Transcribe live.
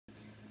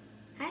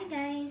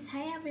guys!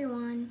 Hi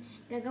everyone!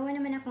 Gagawa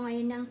naman ako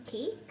ngayon ng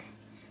cake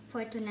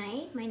for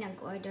tonight. May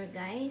nag-order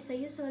guys. So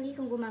usually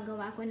kung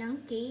gumagawa ako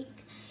ng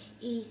cake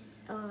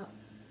is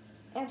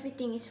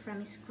everything is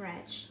from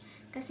scratch.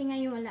 Kasi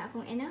ngayon wala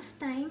akong enough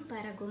time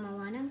para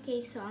gumawa ng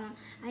cake. So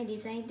I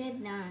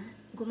decided na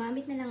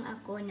gumamit na lang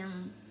ako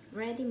ng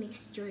ready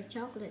mixture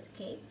chocolate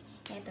cake.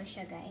 Ito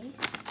siya guys.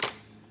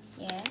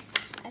 Yes.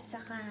 At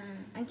saka,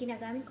 ang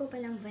ginagamit ko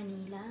palang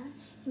vanilla.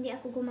 Hindi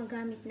ako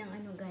gumagamit ng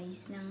ano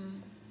guys, ng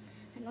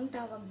anong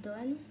tawag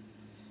doon?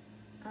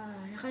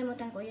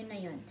 Nakalimutan ko yun na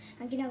yun.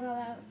 Ang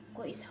ginagawa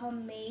ko is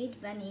homemade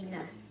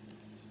vanilla.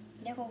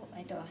 Hindi ako,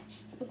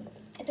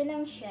 ito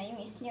lang siya, yung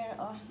sneer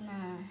off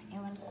na,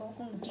 ewan ko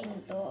kung gin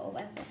to o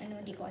ano,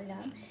 di ko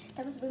alam.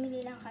 Tapos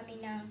bumili lang kami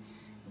ng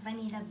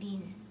vanilla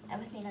bean.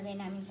 Tapos nilagay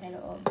namin sa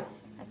loob.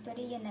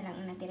 Actually, yan na lang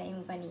ang natira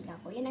yung vanilla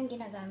ko. Yan ang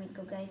ginagamit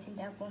ko guys.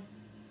 Hindi ako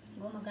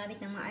gumagamit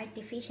ng mga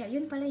artificial.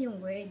 Yun pala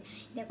yung word.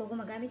 Hindi ako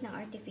gumagamit ng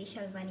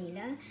artificial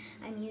vanilla.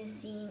 I'm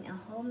using a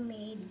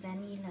homemade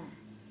vanilla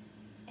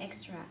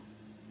extract.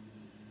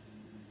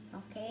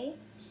 Okay?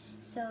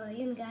 So,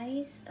 yun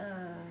guys.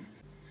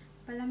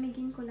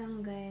 Palamigin ko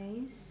lang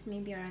guys.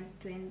 Maybe around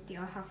 20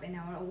 or half an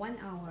hour or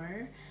 1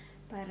 hour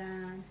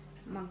para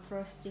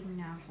mag-frosting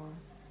na ako.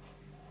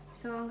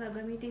 So, ang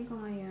gagamitin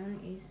ko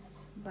ngayon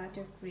is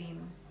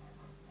buttercream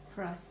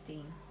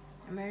frosting.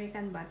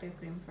 American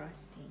buttercream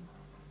frosting.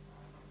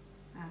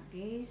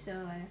 Okay, so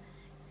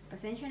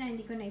pasensya na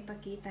hindi ko na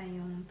ipakita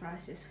yung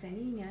process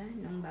kanina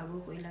nung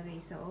bago ko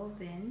ilagay sa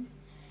oven.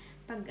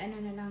 Pag ano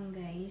na lang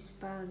guys,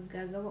 pag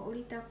gagawa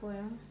ulit ako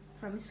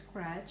from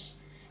scratch,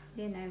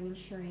 then I will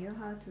show you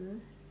how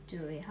to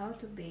do it, how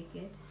to bake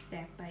it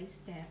step by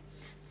step.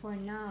 For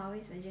now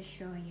is I just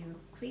show you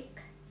quick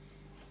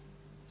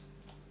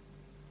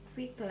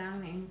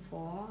lang na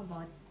info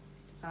about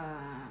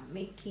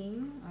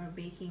making or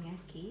baking a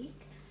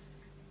cake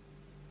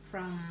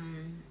from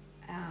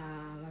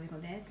what we call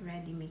that,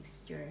 ready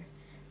mixture.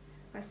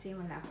 Kasi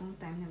wala akong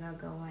time na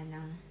gagawa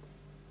ng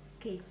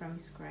cake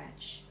from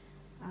scratch.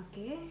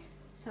 Okay,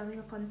 so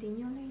we'll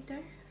continue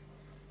later.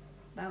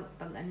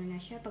 Pag ano na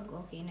siya, pag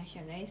okay na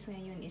siya guys.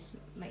 Ngayon is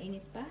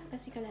mainit pa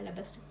kasi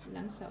kalalabas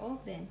lang sa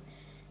oven.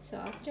 So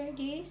after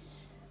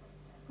this,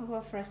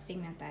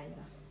 magwa-frosting na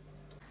tayo.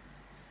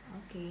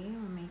 Okay,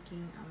 we're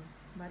making a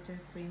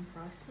buttercream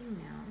frosting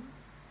now.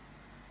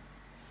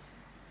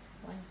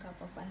 1 cup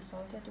of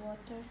unsalted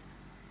water,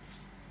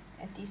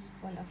 a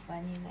teaspoon of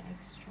vanilla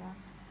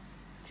extract,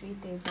 3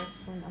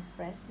 tablespoons of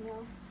fresh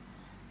milk,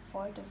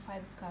 4 to 5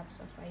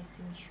 cups of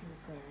icing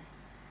sugar.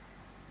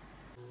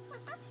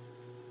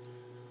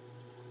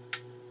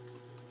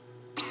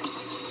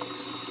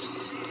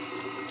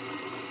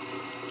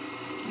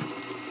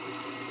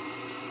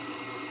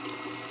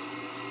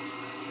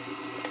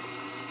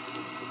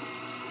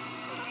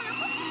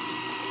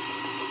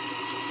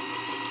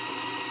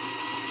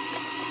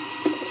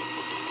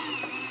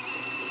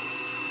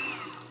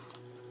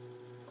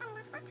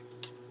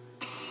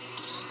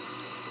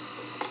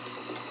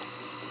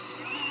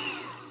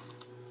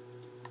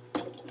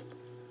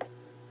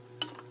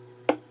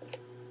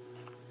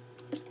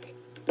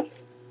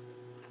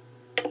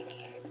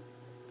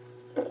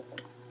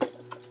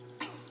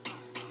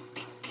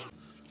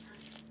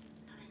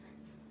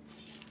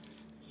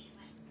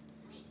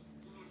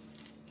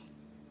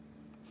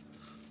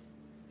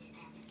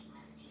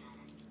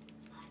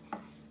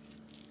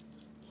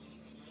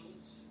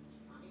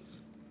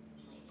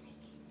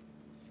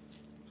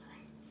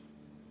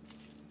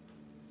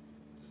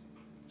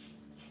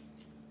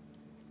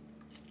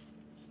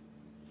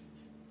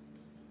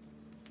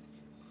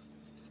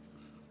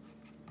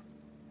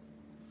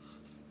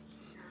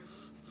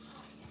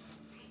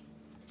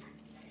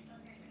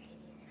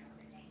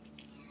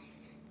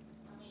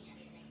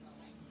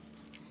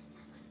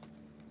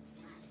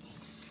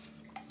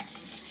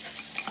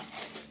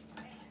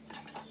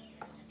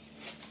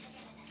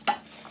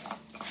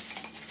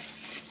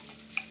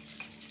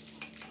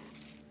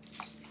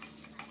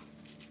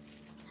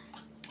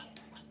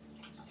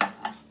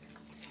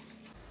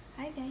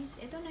 Hi guys,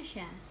 ito na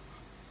siya.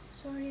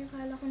 Sorry,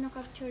 akala ko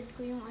na-captured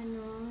ko yung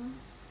ano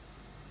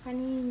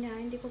kanina.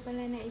 Hindi ko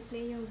pala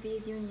na-i-play yung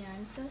video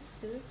niyan. So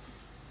stupid.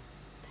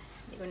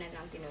 Hindi ko na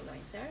lang tinuloy.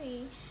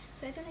 Sorry.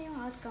 So ito na yung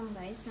outcome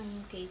guys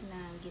ng cake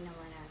na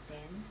ginawa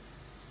natin.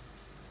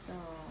 So,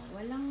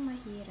 walang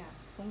mahirap.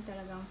 Kung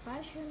talagang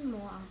passion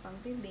mo ang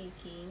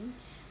pagbe-baking,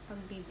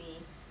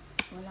 pagbe-bake,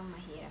 walang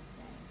mahirap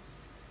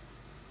guys.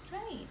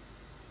 Try it.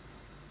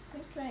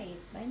 Try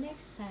it. By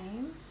next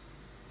time,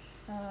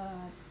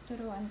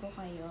 turuan ko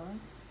kayo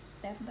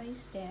step by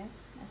step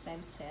as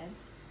I've said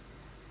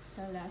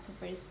sa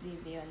first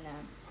video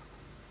na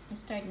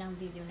start ng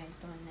video na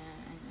ito na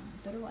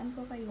turuan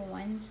ko kayo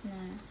once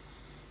na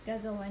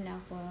gagawa na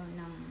ako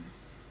ng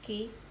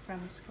cake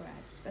from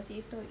scratch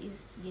kasi ito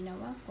is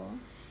ginawa ko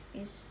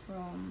is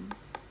from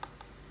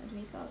what do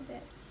we call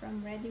that, from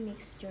ready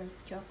mixture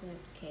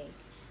chocolate cake.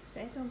 So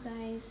ito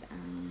guys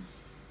ang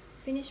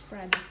finished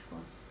product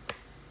ko.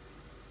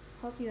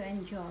 Hope you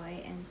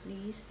enjoy and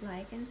please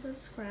like and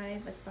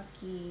subscribe at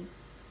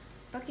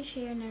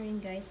Paki-share na rin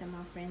guys sa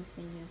mga friends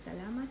ninyo.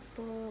 Salamat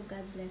po.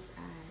 God bless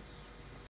us.